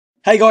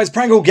Hey guys,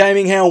 Prangell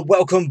Gaming here, and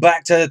welcome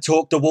back to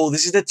Talk the Wall.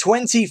 This is the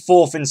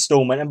 24th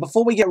installment, and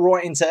before we get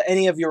right into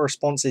any of your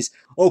responses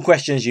or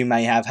questions you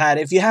may have had,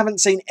 if you haven't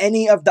seen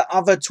any of the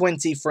other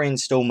 23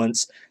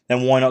 installments,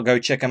 then why not go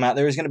check them out?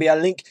 There is going to be a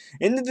link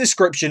in the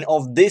description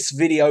of this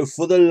video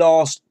for the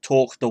last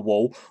Talk the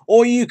Wall,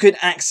 or you could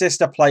access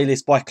the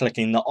playlist by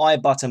clicking the I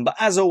button. But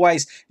as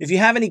always, if you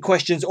have any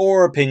questions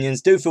or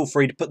opinions, do feel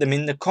free to put them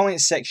in the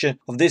comments section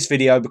of this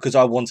video, because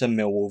I want a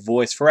Millwall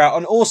voice throughout.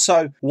 And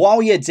also,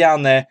 while you're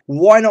down there,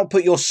 why not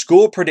put your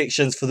score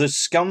predictions for the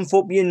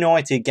Scunthorpe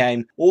United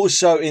game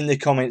also in the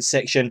comments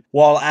section,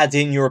 while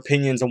adding your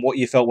opinions on what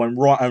you felt went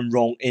right and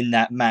wrong in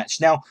that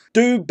match. Now,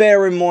 do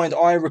bear in mind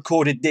I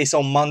recorded this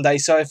on Monday,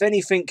 so if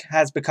anything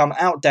has become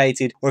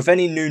outdated or if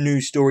any new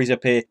news stories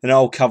appear, then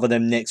I'll cover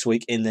them next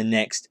week in the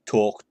next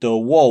Talk the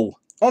Wall.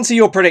 On to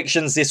your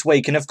predictions this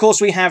week, and of course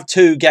we have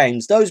two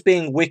games, those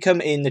being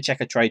Wycombe in the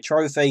Checkatrade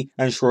Trophy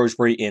and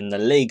Shrewsbury in the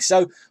league.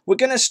 So we're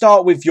going to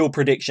start with your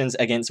predictions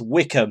against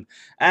Wycombe,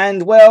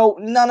 and well,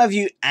 none of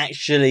you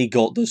actually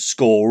got the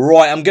score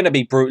right. I'm going to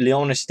be brutally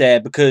honest there,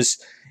 because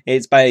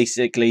it's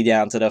basically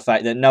down to the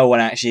fact that no one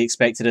actually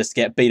expected us to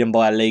get beaten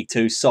by a League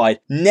 2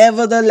 side.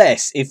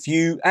 Nevertheless, if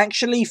you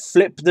actually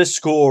flip the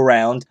score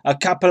around, a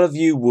couple of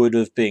you would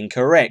have been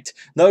correct.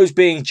 Those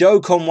being Joe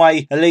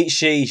Conway, Elite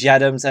She,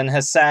 Jadams, and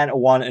Hassan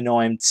 1 and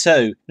I'm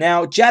 2.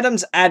 Now,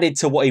 Jadams added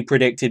to what he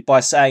predicted by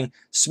saying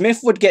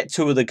Smith would get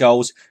 2 of the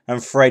goals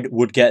and Fred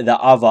would get the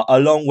other,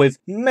 along with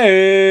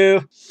Moo.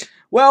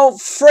 Well,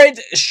 Fred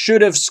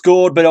should have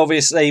scored, but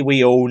obviously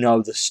we all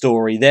know the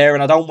story there,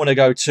 and I don't want to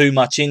go too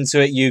much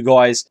into it. You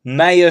guys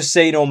may have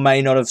seen or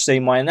may not have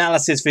seen my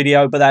analysis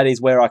video, but that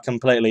is where I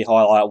completely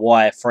highlight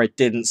why Fred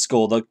didn't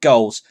score the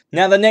goals.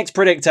 Now, the next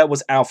predictor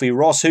was Alfie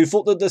Ross, who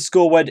thought that the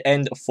score would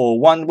end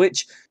 4-1,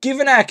 which,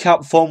 given our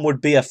cup form, would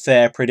be a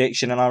fair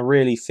prediction, and I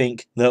really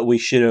think that we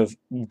should have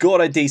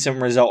got a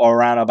decent result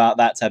around about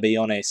that, to be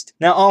honest.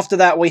 Now, after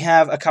that, we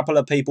have a couple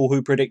of people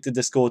who predicted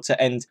the score to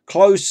end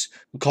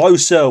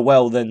closer,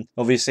 well, than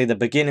obviously the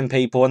beginning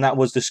people, and that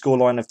was the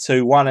scoreline of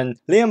 2-1. And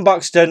Liam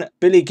Buxton,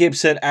 Billy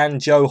Gibson,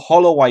 and Joe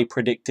Holloway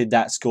predicted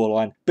that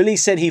scoreline. Billy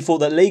said he thought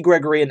that Lee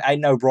Gregory and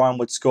Aidan O'Brien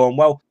would score, and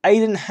well,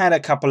 Aidan had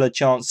a couple of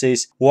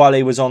chances while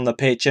he was on the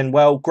pitch, and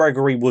well,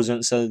 Gregory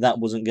wasn't, so that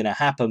wasn't going to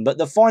happen. But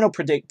the final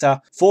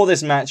predictor for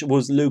this match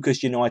was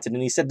Lucas United,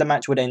 and he said the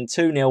match would end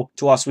 2-0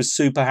 to us, with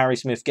Super Harry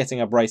Smith getting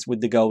a brace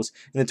with the goals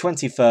in the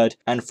 23rd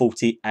and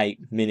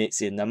 48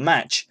 minutes in the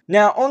match.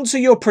 Now, onto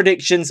your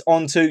predictions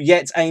onto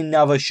yet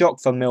another shock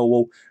for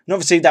Millwall, and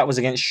obviously that was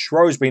against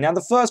Shrewsbury. Now,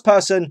 the first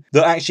person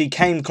that actually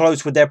came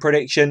close with their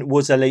prediction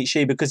was Elite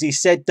She, because he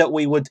said that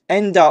we would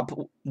end up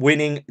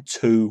winning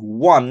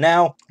 2-1.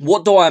 Now,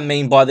 what do I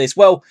mean by this?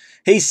 Well,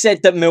 he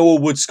said that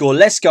Millwall would score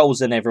less goals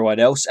than everyone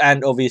else,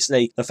 and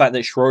obviously the fact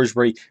that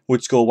Shrewsbury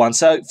would score 1.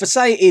 So, for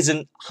say it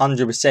isn't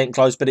 100%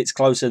 close, but it's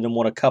closer than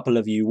what a couple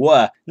of you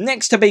were.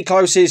 Next to be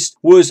closest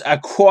was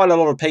quite a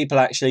lot of people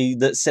actually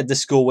that said the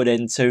score would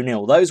end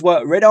 2-0. Those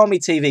were Red Army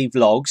TV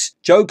Vlogs,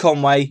 Joe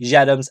Conway,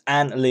 Jadams,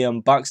 and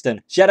Liam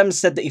Buxton. Jadams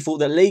said that he thought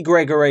that Lee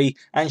Gregory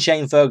and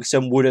Shane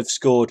Ferguson would have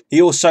scored.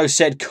 He also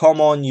said, "Come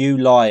on, you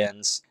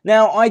Lions."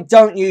 Now, I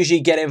don't usually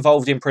get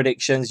involved in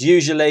predictions,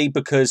 usually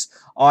because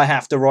I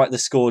have to write the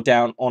score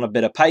down on a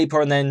bit of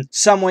paper, and then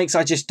some weeks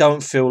I just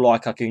don't feel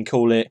like I can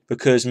call it,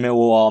 because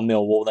Millwall are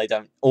Millwall. They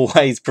don't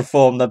always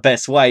perform the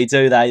best way,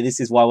 do they? This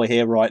is why we're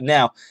here right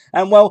now.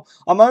 And well,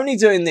 I'm only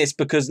doing this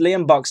because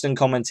Liam Buxton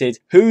commented,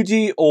 who do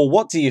you, or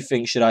what do you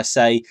think, should I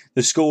say,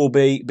 the score will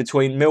be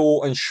between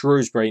Millwall and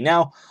Shrewsbury?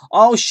 Now,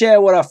 I'll share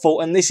what I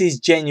thought, and this is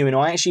genuine.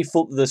 I actually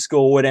thought that the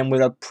score would end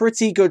with a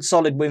pretty good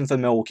solid win for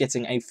Millwall,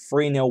 getting a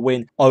 3-0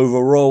 win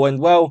overall. And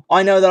well,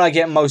 I know that I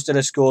get most of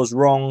the scores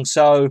wrong,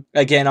 so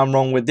again, I'm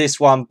wrong with this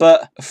one,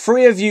 but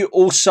 3 of you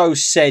also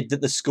said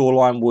that the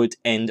scoreline would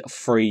end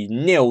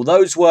 3-0.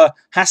 Those were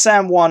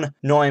Hassan 1,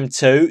 Naim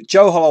 2,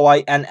 Joe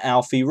Holloway, and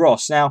Alfie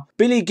Ross. Now,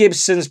 Billy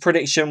Gibson's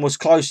prediction was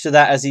close to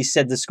that, as he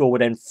said the score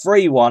would end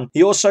 3-1.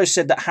 He also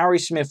said that Harry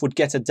Smith would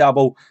get a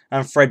double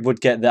and Fred would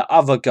get the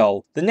other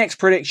goal. The next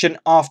prediction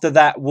after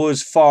that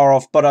was far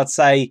off, but I'd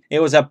say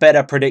it was a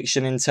better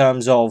prediction in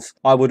terms of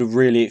I would have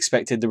really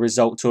expected the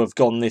result to have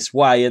gone this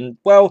way, and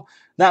well,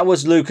 that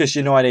was Lucas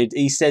United.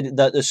 He said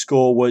that the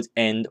score would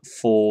end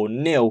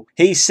 4-0.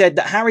 He said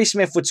that Harry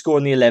Smith would score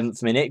in the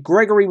 11th minute,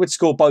 Gregory would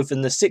score both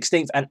in the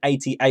 16th and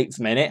 88th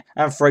minute,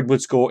 and Fred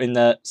would score in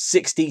the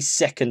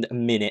 62nd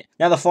minute.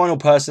 Now, the final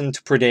person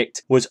to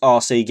predict was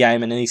RC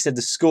Game, and he said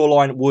the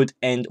scoreline would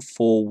end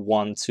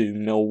 4-1 to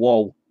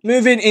Millwall.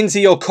 Moving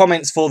into your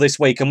comments for this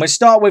week, and we'll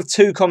start with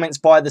 2 comments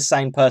by the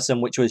same person,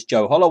 which was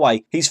Joe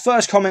Holloway. His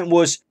first comment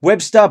was,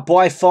 Webster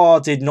by far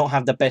did not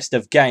have the best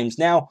of games.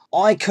 Now,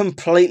 I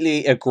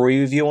completely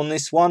agree with you on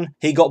this one.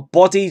 He got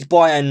bodied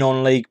by a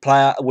non-league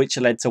player, which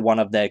led to one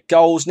of their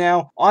goals.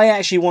 Now, I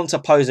actually want to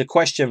pose a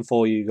question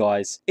for you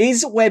guys.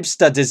 Is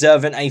Webster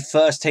deserving a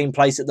first team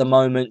place at the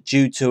moment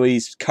due to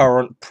his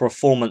current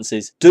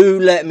performances? Do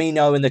let me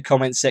know in the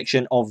comment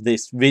section of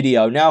this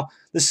video. Now,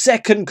 The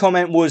second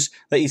comment was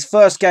that his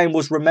first game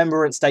was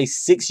Remembrance Day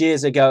 6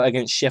 years ago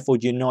against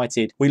Sheffield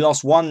United. We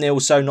lost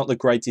 1-0, so not the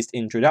greatest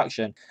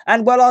introduction.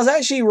 And well, I was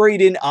actually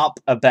reading up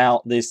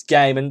about this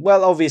game, and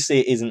well, obviously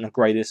it isn't the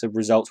greatest of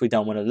results. We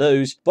don't want to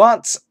lose,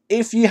 but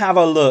if you have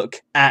a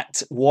look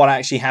at what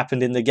actually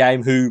happened in the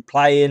game, who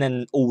playing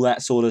and all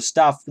that sort of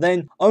stuff,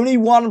 then only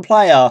one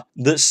player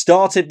that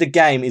started the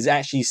game is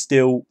actually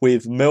still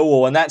with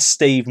Millwall, and that's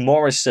Steve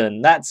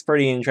Morrison. That's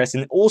pretty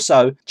interesting.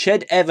 Also,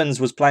 Ched Evans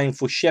was playing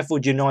for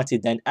Sheffield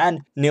United then,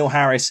 and Neil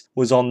Harris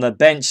was on the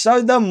bench.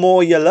 So the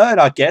more you learn,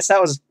 I guess.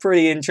 That was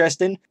pretty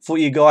interesting. Thought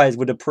you guys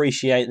would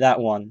appreciate that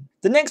one.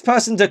 The next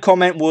person to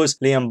comment was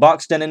Liam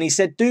Buxton, and he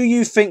said, do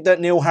you think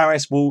that Neil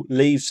Harris will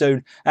leave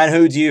soon? And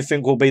who do you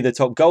think will be the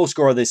top goal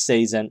scorer this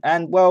season?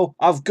 And well,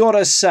 I've got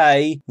to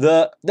say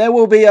that there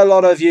will be a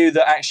lot of you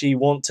that actually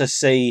want to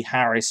see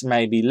Harris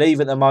maybe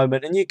leave at the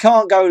moment, and you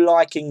can't go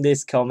liking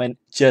this comment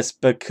just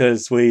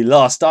because we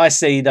lost. I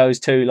see those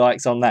 2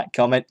 likes on that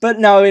comment. But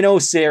no, in all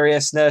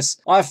seriousness,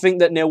 I think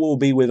that Neil will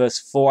be with us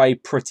for a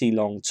pretty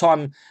long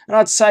time. And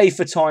I'd say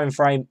for time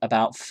frame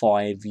about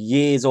 5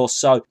 years or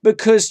so.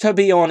 Because to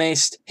be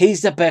honest,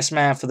 he's the best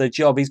man for the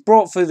job. He's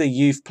brought through the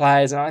youth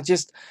players, and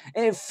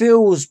it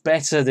feels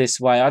better this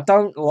way. I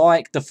don't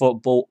like the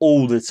football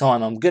all the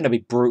time. I'm going to be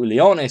brutally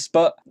honest,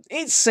 but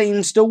it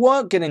seems to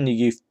work getting the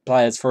youth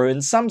players through,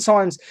 and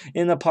sometimes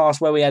in the past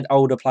where we had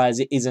older players,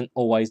 it isn't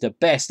always the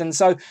best. And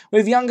so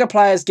with younger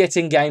players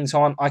getting game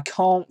time, I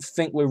can't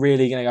think we're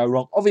really going to go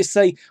wrong.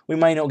 Obviously, we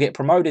may not get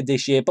promoted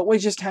this year, but we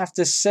just have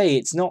to see.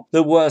 It's not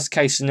the worst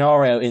case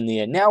scenario in the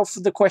end. Now,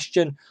 for the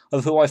question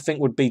of who I think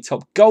would be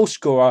top goal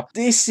scorer,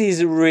 this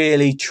is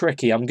really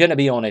tricky, I'm going to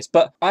be honest,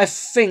 but I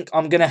think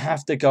I'm going to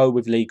have to go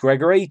with Lee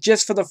Gregory,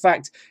 just for the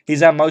fact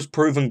he's our most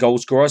proven goal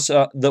scorer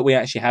that we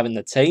actually have in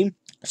the team.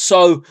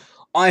 So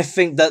I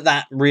think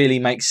that really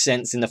makes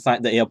sense in the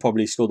fact that he'll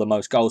probably score the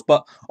most goals.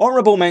 But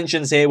honourable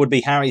mentions here would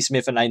be Harry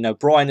Smith and Aidan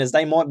O'Brien, as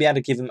they might be able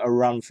to give him a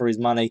run for his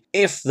money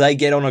if they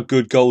get on a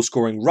good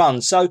goal-scoring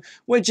run. So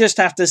we'll just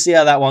have to see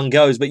how that one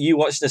goes. But you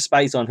watch the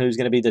space on who's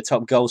going to be the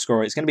top goal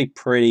scorer. It's going to be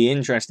pretty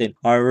interesting.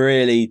 I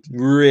really,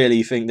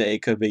 really think that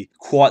it could be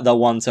quite the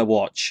one to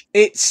watch.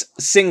 It's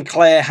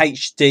Sinclair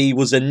HD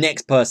was the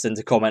next person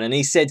to comment, and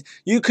he said,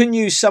 you can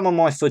use some of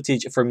my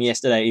footage from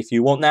yesterday if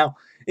you want. Now,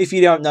 if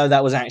you don't know,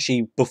 that was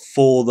actually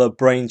before the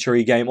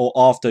Braintree game, or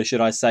after,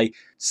 should I say.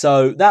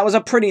 So that was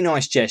a pretty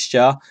nice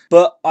gesture,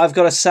 but I've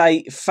got to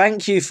say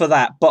thank you for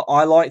that. But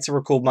I like to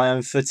record my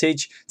own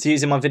footage to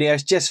use in my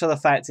videos, just for the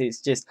fact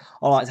it's just,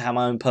 I like to have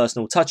my own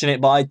personal touch in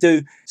it. But I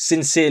do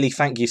sincerely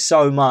thank you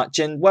so much.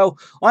 And well,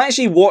 I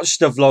actually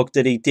watched the vlog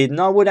that he did, and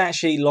I would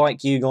actually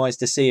like you guys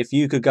to see if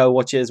you could go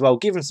watch it as well.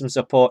 Give him some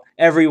support.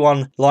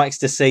 Everyone likes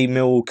to see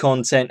Millwall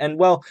content. And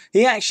well,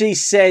 he actually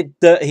said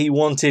that he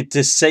wanted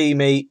to see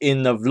me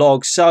in the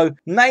vlog. So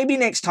maybe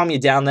next time you're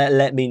down there,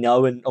 let me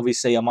know. And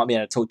obviously I might be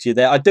able to talk to you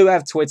there. I do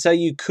have Twitter.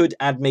 You could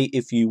add me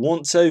if you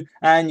want to,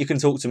 and you can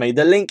talk to me.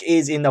 The link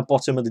is in the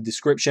bottom of the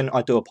description.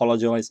 I do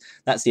apologise.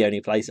 That's the only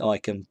place I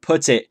can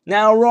put it.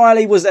 Now,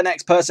 Riley was the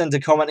next person to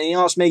comment, and he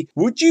asked me,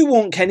 would you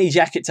want Kenny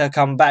Jackett to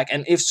come back?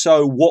 And if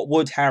so, what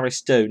would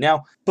Harris do?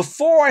 Now,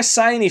 before I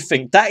say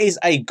anything, that is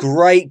a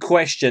great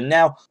question.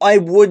 Now, I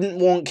wouldn't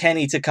want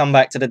Kenny to come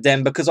back to the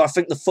Den because I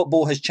think the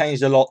football has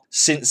changed a lot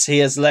since he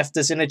has left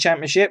us in the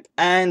Championship.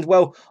 And,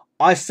 well,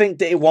 I think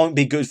that it won't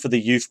be good for the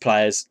youth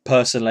players,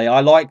 personally.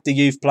 I like the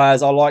youth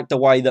players. I like the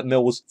way that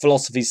Mill's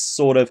philosophy is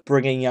sort of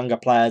bringing younger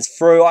players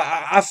through.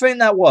 I think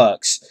that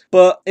works.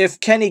 But if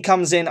Kenny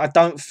comes in, I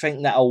don't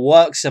think that'll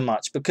work so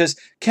much, because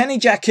Kenny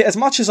Jackett, as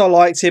much as I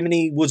liked him and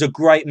he was a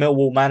great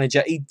Millwall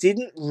manager, he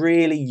didn't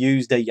really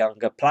use the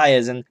younger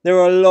players. And there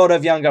are a lot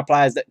of younger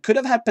players that could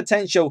have had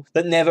potential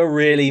that never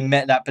really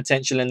met that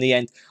potential in the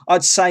end.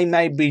 I'd say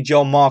maybe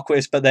John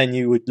Marquis, but then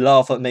you would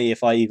laugh at me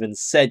if I even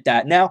said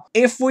that. Now,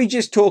 if we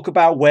just talk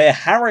about where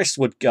Harris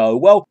would go,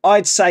 well,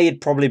 I'd say it'd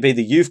probably be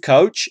the youth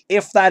coach.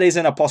 If that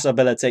isn't a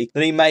possibility,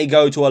 then he may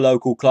go to a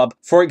local club.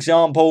 For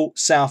example,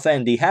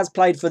 Southend. He has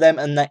played for them,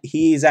 and that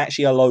he is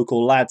actually a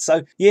local lad.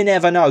 So you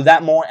never know.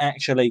 That might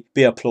actually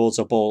be a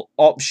plausible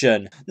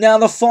option. Now,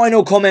 the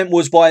final comment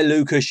was by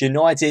Lucas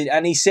United,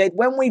 and he said,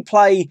 when we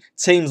play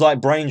teams like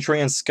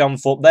Braintree and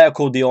Scunthorpe, they are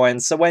called the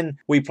Irons. So when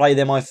we play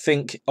them, I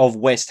think of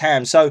West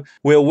Ham. So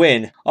we'll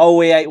win. Oh,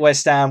 we hate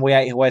West Ham. We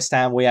hate West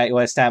Ham. We hate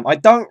West Ham. I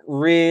don't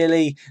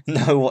really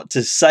know what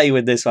to say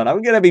with this one.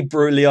 I'm going to be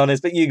brutally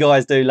honest, but you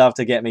guys do love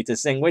to get me to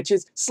sing, which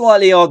is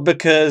slightly odd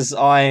because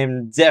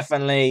I'm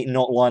definitely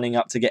not lining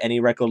up to get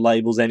any record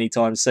labels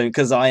anytime soon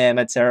because I am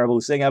a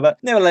terrible singer. But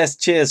nevertheless,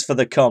 cheers for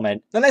the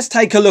comment. Now let's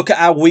take a look at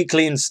our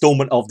weekly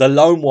instalment of the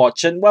Loan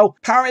Watch. And well,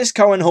 Paris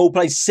Cowan-Hall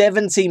played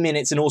 70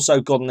 minutes and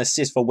also got an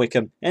assist for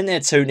Wycombe in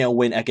their 2-0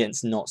 win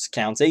against Notts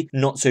County.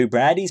 Not too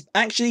bad. He's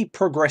actually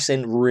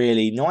progressing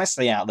really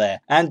nicely out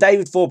there. And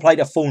David Ford played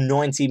a full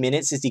 90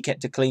 minutes as he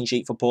kept a clean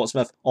sheet for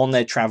Portsmouth. serve on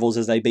their travels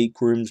as they beat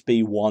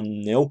Grimsby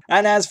 1-0.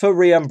 And as for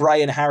Ryan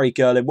Bray and Harry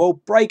Gerlin, well,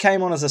 Bray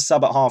came on as a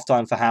sub at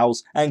half-time for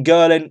Howells, and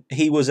Gerlin,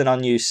 he was an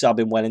unused sub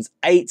in Wellens.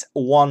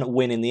 8-1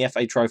 win in the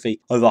FA Trophy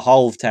over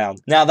Hull Town.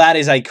 Now, that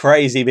is a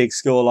crazy big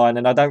scoreline,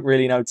 and I don't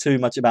really know too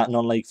much about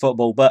non-league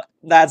football, but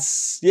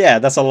that's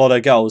a lot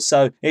of goals.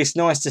 So it's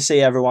nice to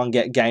see everyone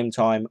get game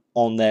time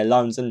on their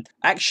loans. And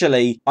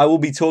actually, I will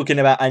be talking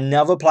about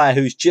another player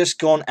who's just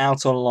gone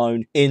out on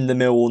loan in the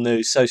Millwall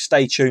news, so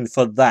stay tuned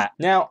for that.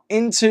 Now,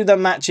 into the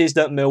matches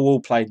that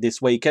Millwall played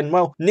this week, and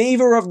well,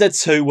 neither of the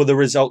two were the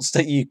results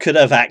that you could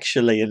have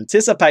actually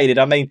anticipated.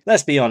 I mean,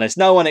 let's be honest,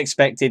 no one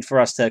expected for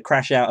us to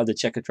crash out of the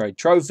Checkatrade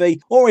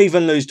Trophy, or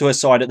even lose to a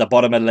side at the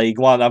bottom of League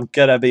One. I'm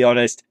gonna be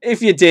honest.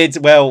 If you did,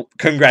 well,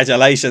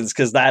 congratulations,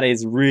 because that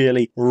is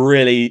really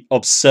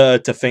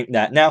absurd to think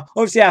that. Now,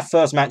 obviously, our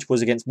first match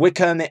was against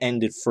Wycombe. It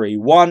ended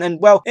 3-1,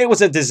 and well, it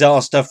was a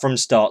disaster from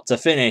start to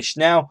finish.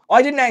 Now,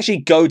 I didn't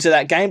actually go to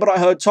that game, but I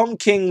heard Tom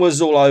King was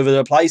all over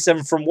the place,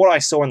 and from what I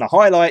saw in the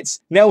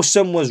highlights,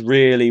 Nelson was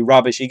really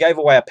rubbish. He gave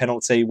away a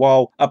penalty,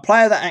 while a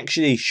player that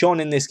actually shone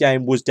in this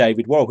game was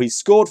David Wall. He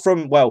scored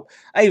from, well,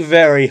 a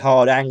very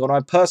hard angle, and I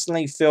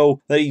personally feel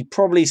that he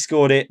probably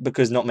scored it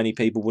because not many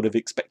people would have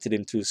expected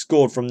him to have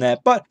scored from there,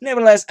 but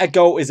nevertheless, a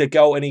goal is a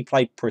goal, and he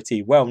played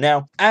pretty well.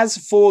 Now, as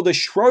for the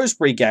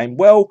Shrewsbury game,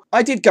 well,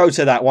 I did go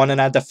to that one,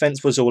 and our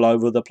defence was all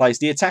over the place.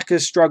 The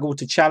attackers struggled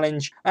to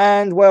challenge,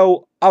 and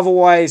well,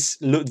 otherwise,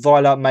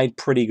 Lutweiler made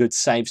pretty good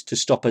saves to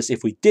stop us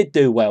if we did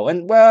do well.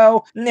 And,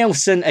 well,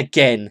 Nelson,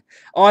 again,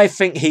 I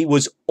think he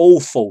was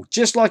awful.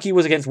 Just like he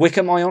was against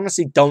Wycombe, I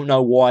honestly don't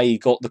know why he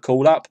got the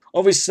call-up.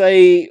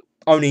 Obviously,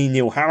 only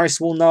Neil Harris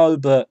will know,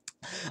 but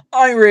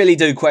I really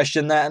do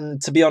question that.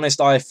 And to be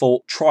honest, I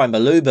thought try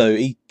Malubu.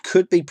 He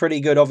could be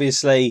pretty good.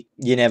 Obviously,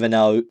 you never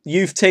know.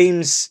 Youth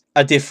teams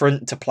are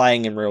different to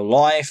playing in real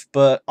life,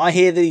 but I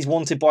hear that he's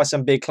wanted by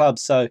some big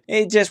clubs, so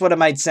it just would have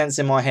made sense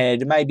in my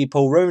head. Maybe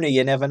Paul Rooney,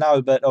 you never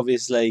know, but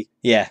obviously,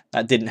 yeah,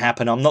 that didn't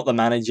happen. I'm not the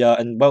manager,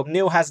 and well,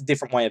 Neil has a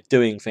different way of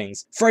doing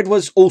things. Fred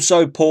was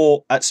also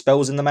poor at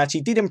spells in the match.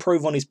 He did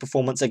improve on his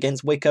performance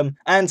against Wycombe,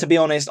 and to be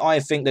honest, I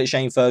think that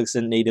Shane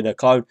Ferguson needed a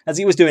clone, as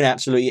he was doing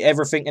absolutely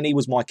everything, and he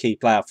was my key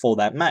player for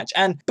that match.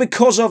 And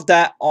because of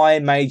that, I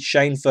made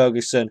Shane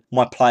Ferguson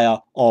my player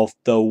of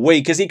the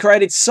week, as he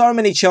created so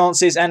many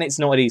chances, and it's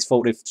not his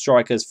fault if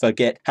strikers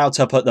forget how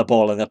to put the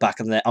ball in the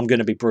back of the net. I'm going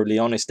to be brutally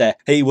honest there.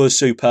 He was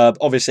superb.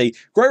 Obviously,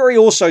 Gregory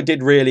also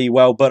did really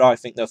well, but I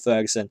think that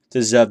Ferguson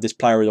deserved this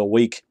player of the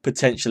week,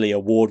 potentially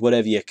award,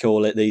 whatever you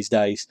call it these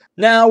days.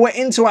 Now, we're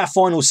into our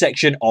final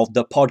section of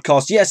the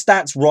podcast. Yes,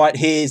 that's right.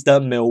 Here's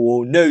the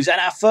Millwall news. And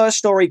our first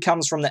story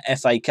comes from the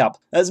FA Cup,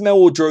 as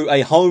Millwall drew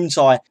a home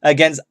tie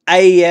against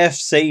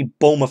AFC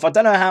Bournemouth. I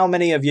don't know how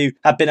many of you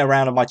have been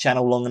around on my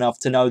channel long enough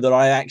to know that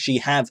I actually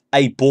have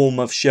a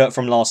Bournemouth shirt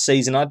from last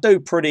season. I do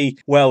pretty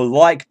well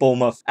like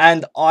Bournemouth,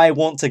 and I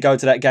want to go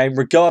to that game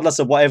regardless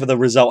of whatever the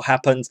result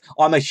happens.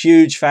 I'm a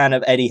huge fan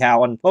of Eddie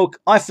Howe, and well,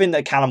 I think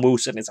that Callum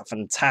Wilson is a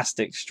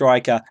fantastic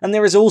striker, and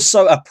there is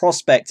also a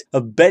prospect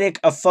of Benik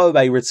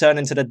Afobe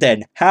returning to the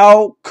Den.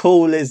 How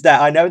cool is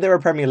that? I know they're a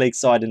Premier League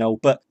side and all,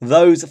 but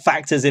those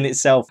factors in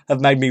itself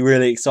have made me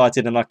really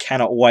excited, and I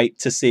cannot wait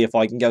to see if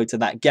I can go to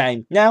that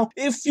game. Now,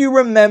 if you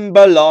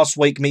remember last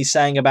week me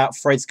saying about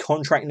Fred's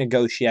contract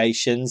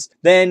negotiations,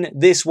 then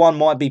this one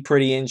might be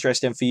pretty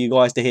interesting for you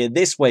guys to hear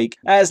this week,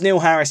 as Neil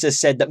Harris has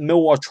said that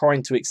Millwall are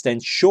trying to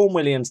extend Sean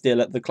Williams'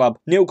 deal at the club.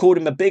 Neil called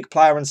him a big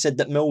player and said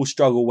that Mill will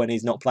struggle when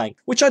he's not playing,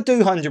 which I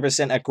do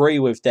 100% agree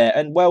with there.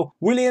 And well,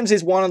 Williams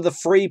is one of the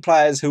 3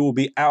 players who will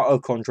be out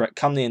of contract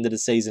come the end of the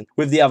season,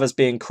 with the others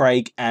being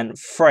Craig and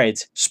Fred.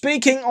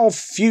 Speaking of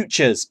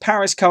futures,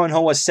 Paris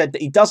Cowan-Hall has said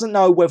that he doesn't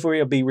know whether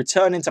he'll be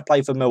returning to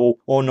play for Millwall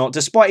or not,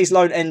 despite his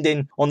loan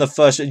ending on the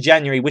 1st of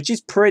January, which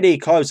is pretty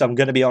close, I'm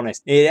going to be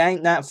honest. It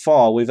ain't that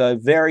far, with a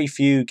very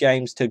few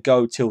games to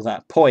go till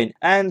that point.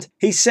 And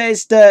he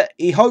says that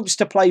he hopes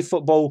to play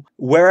football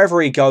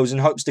wherever he goes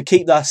and hopes to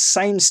keep the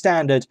same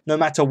standard no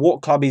matter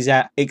what club he's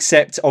at,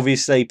 except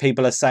obviously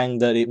people are saying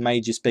that it may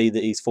just be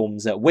that his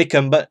form's at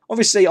Wycombe, but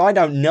obviously I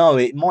don't know.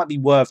 It might be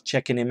worth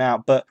checking him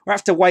out, but we'll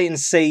have to wait and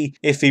see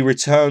if he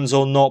returns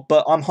or not.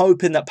 But I'm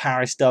hoping that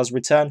Paris does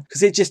return,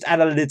 because it just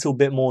add a little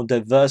bit more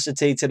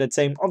diversity to the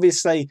team.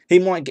 Obviously he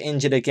might get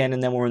injured again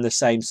and then we're in the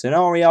same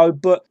scenario,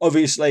 but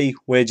obviously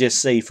we'll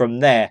just see from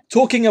there.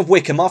 Talking of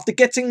Wycombe, after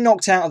getting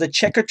knocked out of the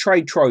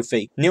Checkatrade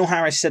Trophy, Neil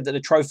Harris said that the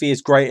trophy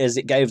is great as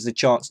it gave us a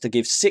chance to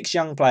give 6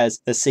 young players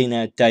the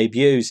senior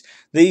debuts.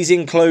 These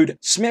include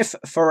Smith,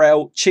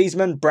 Farrell,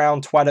 Cheeseman,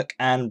 Brown, Twaddock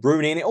and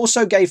Rooney, and it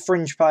also gave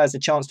fringe players a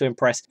chance to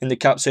impress in the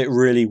cup, so it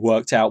really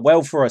worked out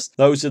well for us.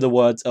 Those are the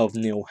words of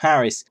Neil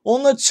Harris.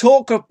 On the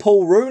talk of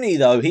Paul Rooney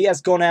though, he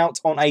has gone out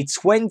on a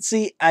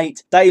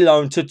 28-day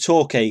loan to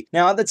Torquay.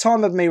 Now at the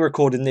time of me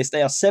recording this,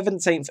 they are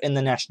 17th in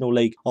the National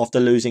League after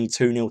losing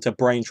 2-0 to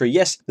Braintree.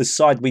 Yes, the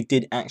side we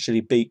did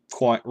actually beat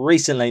quite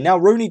recently. Now,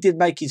 Rooney did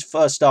make his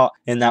first start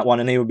in that one,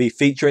 and he will be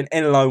featuring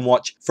in Loan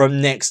Watch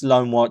from next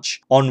Loan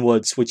Watch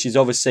onwards, which is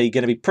obviously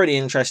going to be pretty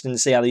interesting to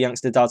see how the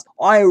youngster does.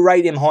 I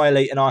rate him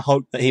highly, and I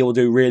hope that he will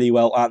do really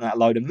well at that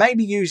load and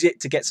maybe use it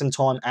to get some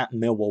time at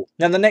Millwall.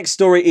 Now, the next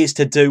story is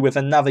to do with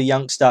another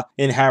youngster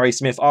in Harry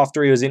Smith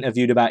after he was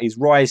interviewed about his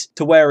rise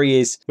to where he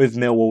is with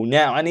Millwall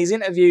now. And his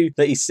interview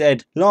that he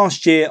said,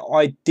 last year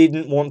I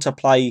didn't want to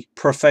play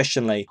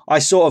professionally. I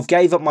sort of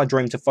gave up my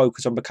dream to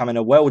focus on becoming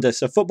a welder,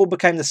 so football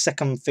became the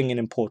second thing in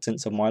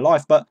importance of my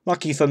life. But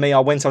lucky for me, I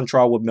went on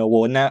trial with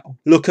Millwall, and now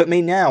look at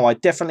me now. I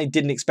definitely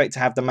didn't expect to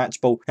have the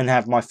match ball and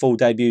have my full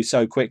debut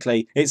so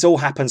quickly. It's all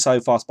happened so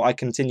fast, but I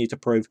continue to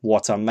prove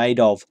what I'm made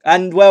of.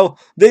 And well,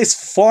 this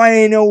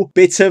final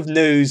bit of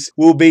news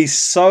will be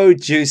so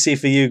juicy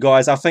for you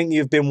guys. I think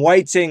you've been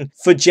waiting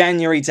for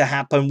January to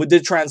happen with the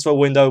transfer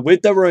window,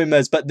 with the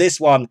rumours, but this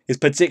one is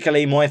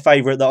particularly my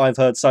favourite that I've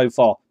heard so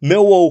far.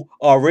 Millwall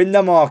are in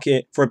the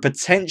market for a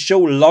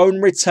potential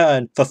loan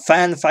return for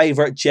fan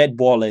favourite Jed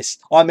Wallace.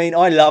 I mean,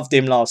 I loved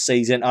him last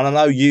season, and I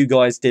know you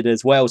guys did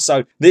as well,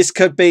 so this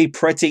could be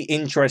pretty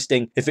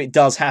interesting if it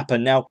does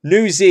happen. Now,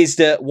 news is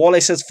that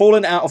Wallace has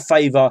fallen out of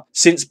favour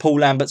since Paul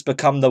Lambert's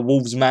become the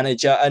Wolves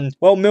manager, and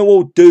well,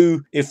 Millwall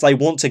do, if they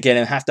want to get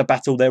him, have to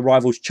battle their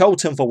rivals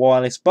Charlton for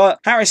Wallace. But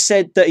Harris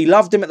said that he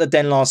loved him at the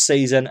Den last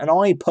season, and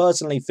I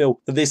personally feel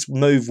that this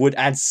move would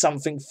add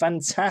something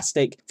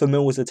fantastic for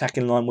Millwall's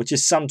attacking line, which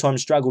has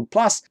sometimes struggled.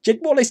 Plus, Jed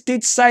Wallace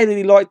did say that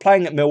he liked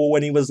playing at Millwall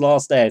when he was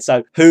last there,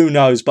 so who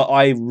knows, but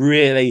I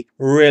really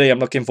am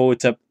looking forward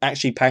to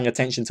actually paying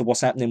attention to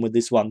what's happening with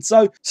this one.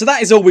 So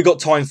that is all we got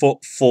time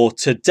for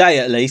today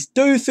at least.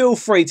 Do feel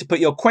free to put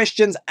your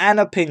questions and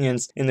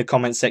opinions in the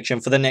comments section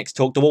for the next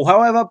Talk the Wall.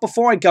 However,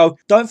 before I go,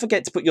 don't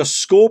forget to put your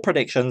score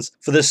predictions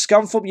for the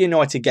Scunthorpe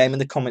United game in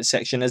the comments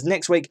section, as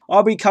next week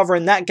I'll be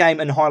covering that game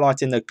and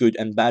highlighting the good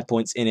and bad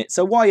points in it.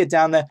 So while you're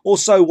down there,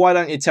 also, why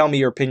don't you tell me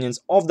your opinions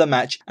of the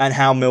match and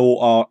how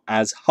Millwall are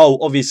as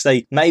whole?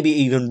 Obviously, maybe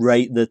even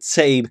rate the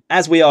team,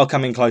 as we are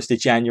coming close to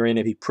January, and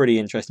it'd be pretty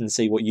interesting to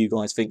see what you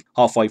guys think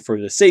halfway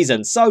through the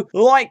season. So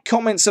like,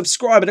 comment,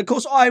 subscribe, and of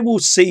course I will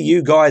see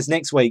you guys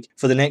next week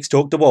for the next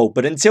Talk the Wall.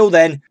 But until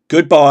then,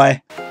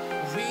 goodbye.